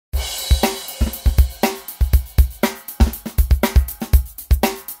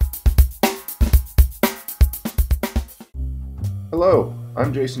Hello,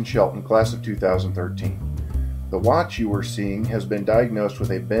 I'm Jason Shelton, class of 2013. The watch you are seeing has been diagnosed with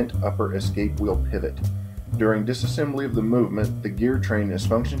a bent upper escape wheel pivot. During disassembly of the movement, the gear train is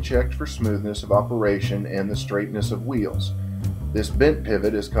function checked for smoothness of operation and the straightness of wheels. This bent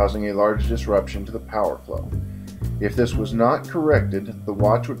pivot is causing a large disruption to the power flow. If this was not corrected, the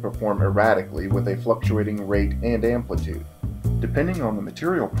watch would perform erratically with a fluctuating rate and amplitude. Depending on the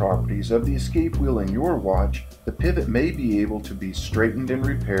material properties of the escape wheel in your watch, the pivot may be able to be straightened and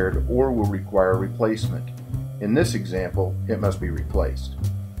repaired or will require replacement. In this example, it must be replaced.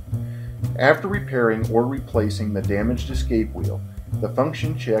 After repairing or replacing the damaged escape wheel, the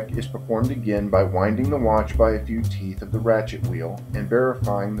function check is performed again by winding the watch by a few teeth of the ratchet wheel and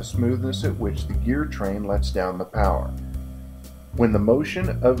verifying the smoothness at which the gear train lets down the power. When the motion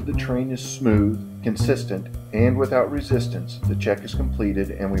of the train is smooth, consistent, and without resistance, the check is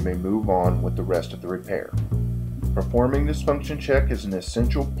completed and we may move on with the rest of the repair. Performing this function check is an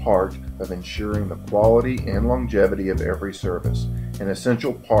essential part of ensuring the quality and longevity of every service, an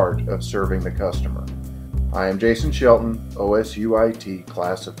essential part of serving the customer. I am Jason Shelton, OSUIT,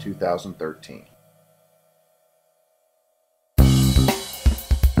 class of 2013.